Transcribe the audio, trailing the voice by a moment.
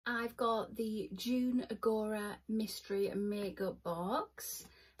I've got the June Agora Mystery Makeup Box.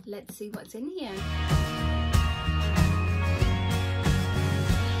 Let's see what's in here.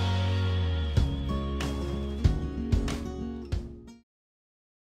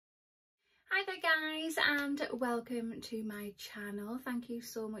 Hi there guys, and welcome to my channel. Thank you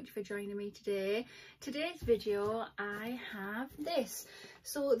so much for joining me today. Today's video I have this.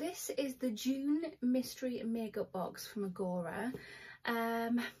 So this is the June Mystery Makeup Box from Agora.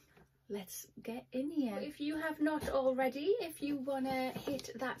 Let's get in here. If you have not already, if you want to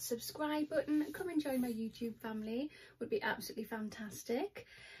hit that subscribe button, come and join my YouTube family, would be absolutely fantastic.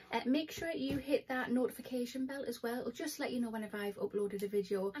 Make sure you hit that notification bell as well. It'll just let you know whenever I've uploaded a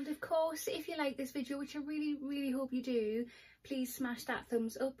video. And of course, if you like this video, which I really hope you do, please smash that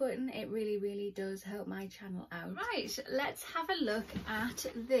thumbs up button. It really does help my channel out. Right, let's have a look at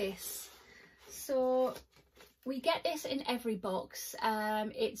this. So we get this in every box.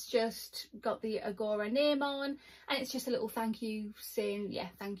 It's just got the Agora name on, and it's just a little thank you saying, yeah,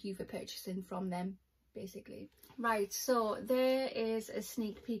 thank you for purchasing from them, basically. Right, so there is a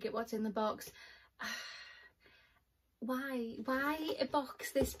sneak peek at what's in the box. Why a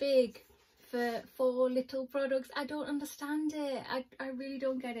box this big for 4 little products? I don't understand it. I really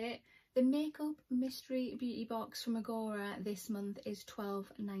don't get it. The Makeup Mystery Beauty Box from Agora this month is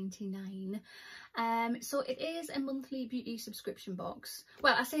 £12.99. So it is a monthly beauty subscription box.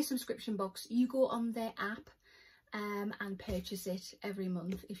 Well, I say subscription box, you go on their app and purchase it every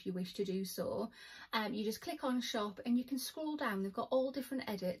month if you wish to do so. You just click on shop and you can scroll down. They've got all different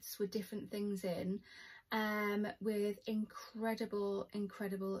edits with different things in, with incredible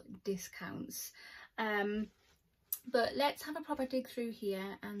discounts. But let's have a proper dig through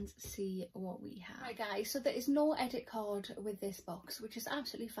here and see what we have. Right guys, so there is no edit card with this box, which is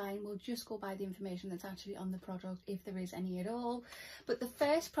absolutely fine. We'll just go by the information that's actually on the product, if there is any at all. But the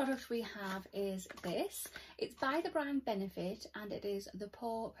first product we have is this. It's by the brand Benefit, and it is the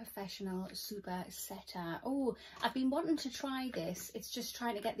Pore Professional Super Setter. Oh, I've been wanting to try this. It's just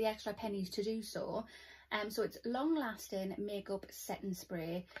trying to get the extra pennies to do so. So it's long lasting makeup setting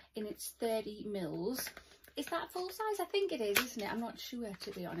spray in its 30 mils. Is that full size? I think it is, isn't it? I'm not sure,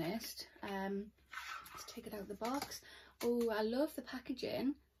 to be honest. Let's take it out of the box. Oh, I love the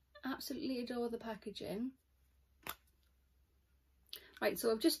packaging. Absolutely adore the packaging. Right,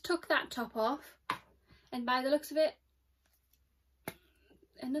 so I've just took that top off, and by the looks of it,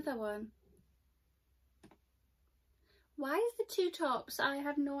 another one. Why is there 2 tops? I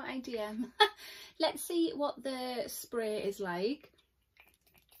have no idea. Let's see what the spray is like.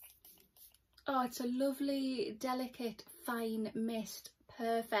 Oh, it's a lovely, delicate, fine mist.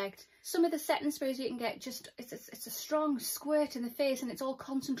 Perfect. Some of the setting sprays you can get, just it's a strong squirt in the face, and it's all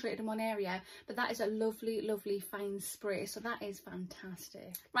concentrated in one area. But that is a lovely fine spray, so that is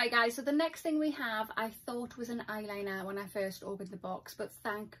fantastic. Right guys, so the next thing we have, I thought was an eyeliner when I first opened the box, but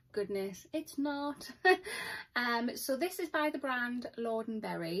thank goodness it's not. So this is by the brand Lord &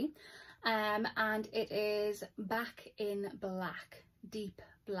 Berry, and it is Back in Black, Deep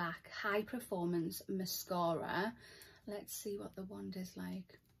Black High Performance Mascara. Let's see what the wand is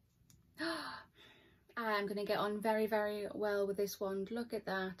like. I'm going to get on very well with this wand. Look at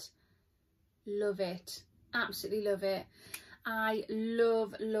that. Love it. Absolutely love it. I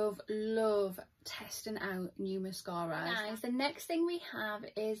love testing out new mascaras. Guys, the next thing we have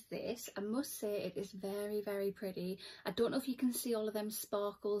is this. I must say it is very pretty. I don't know if you can see all of them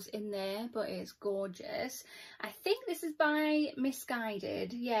sparkles in there, but it's gorgeous. I think this is by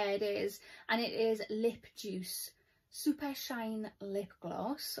Missguided. Yeah, it is. And it is Lip Juice Super Shine Lip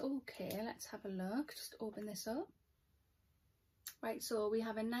Gloss. Okay, let's have a look. Just open this up. Right, so we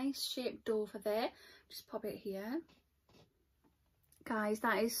have a nice shaped doe for there. Just pop it here. Guys,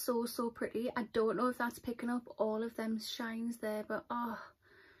 that is so pretty. I don't know if that's picking up all of them shines there, but oh,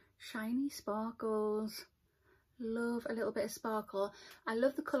 shiny sparkles. Love a little bit of sparkle. I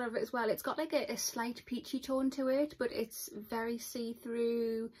love the colour of it as well. It's got like a slight peachy tone to it, but it's very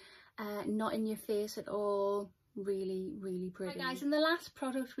see-through, not in your face at all. Really pretty. Right guys, and the last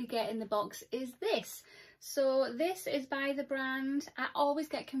product we get in the box is this. So this is by the brand, I always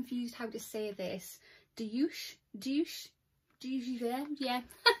get confused how to say this, doucce, yeah,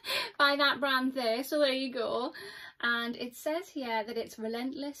 by that brand there. So there you go. And it says here that it's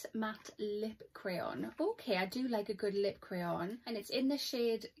Relentless Matte Lip Crayon. Okay, I do like a good lip crayon. And it's in the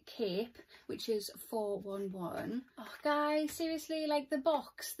shade Cape, which is 411. Oh guys, seriously, like the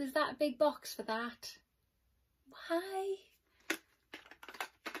box, there's that big box for that. Why?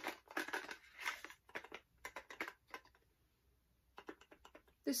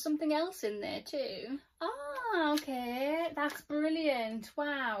 there's something else in there too. Ah, okay, that's brilliant.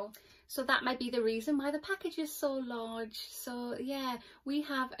 Wow. So that might be the reason why the package is so large. So yeah, we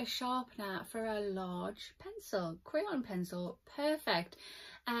have a sharpener for a large pencil, crayon pencil. Perfect.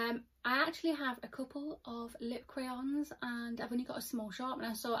 I actually have a couple of lip crayons and I've only got a small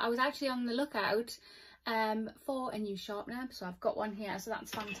sharpener, so I was actually on the lookout for a new sharpener, so I've got one here, so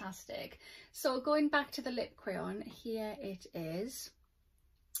that's fantastic. So going back to the lip crayon, here it is.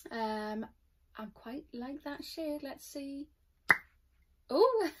 I quite like that shade. Let's see.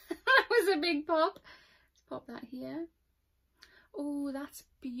 Oh, that was a big pop. Let's pop that here. Oh, that's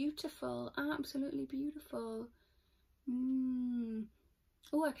beautiful. Absolutely beautiful.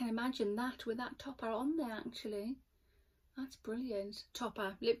 Oh, I can imagine that with that topper on there actually. That's brilliant.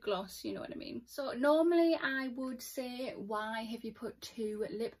 Topper, lip gloss, you know what I mean. So normally I would say, why have you put 2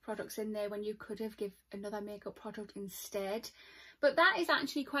 lip products in there when you could have given another makeup product instead? But that is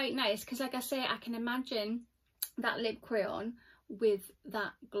actually quite nice because, like I say, I can imagine that lip crayon with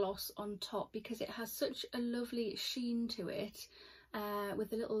that gloss on top because it has such a lovely sheen to it.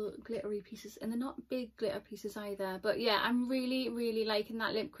 With the little glittery pieces, and they're not big glitter pieces either, but yeah, I'm really liking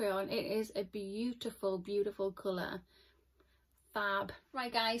that lip crayon. It is a beautiful colour. Fab.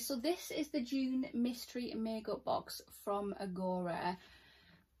 Right guys, so this is the June mystery makeup box from Agora.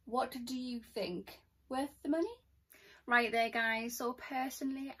 What do you think? Worth the money? Right there guys, so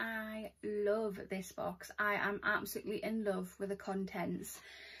personally I love this box. I am absolutely in love with the contents.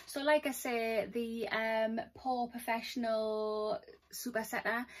 So like I say, the Pore Professional Super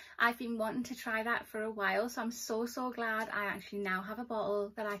Setter, I've been wanting to try that for a while, so I'm so glad I actually now have a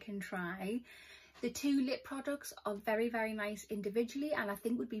bottle that I can try. The 2 lip products are very nice individually, and I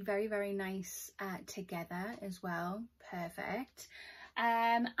think would be very nice together as well. Perfect.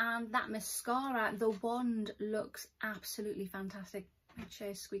 And that mascara, the wand, looks absolutely fantastic. My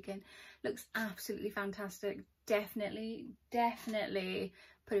chair's squeaking. Looks absolutely fantastic. Definitely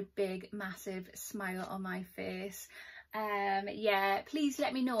put a big massive smile on my face. Yeah, please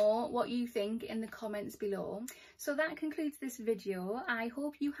let me know what you think in the comments below. So that concludes this video. I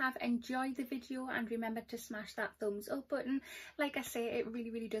hope you have enjoyed the video, and remember to smash that thumbs up button. Like I say, it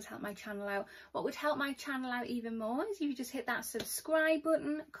really does help my channel out. What would help my channel out even more is if you just hit that subscribe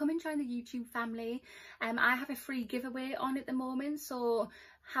button. Come and join the YouTube family. I have a free giveaway on at the moment, so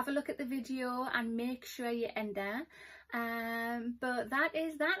have a look at the video and make sure you enter. But that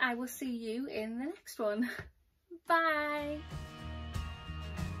is that. I will see you in the next one. Bye.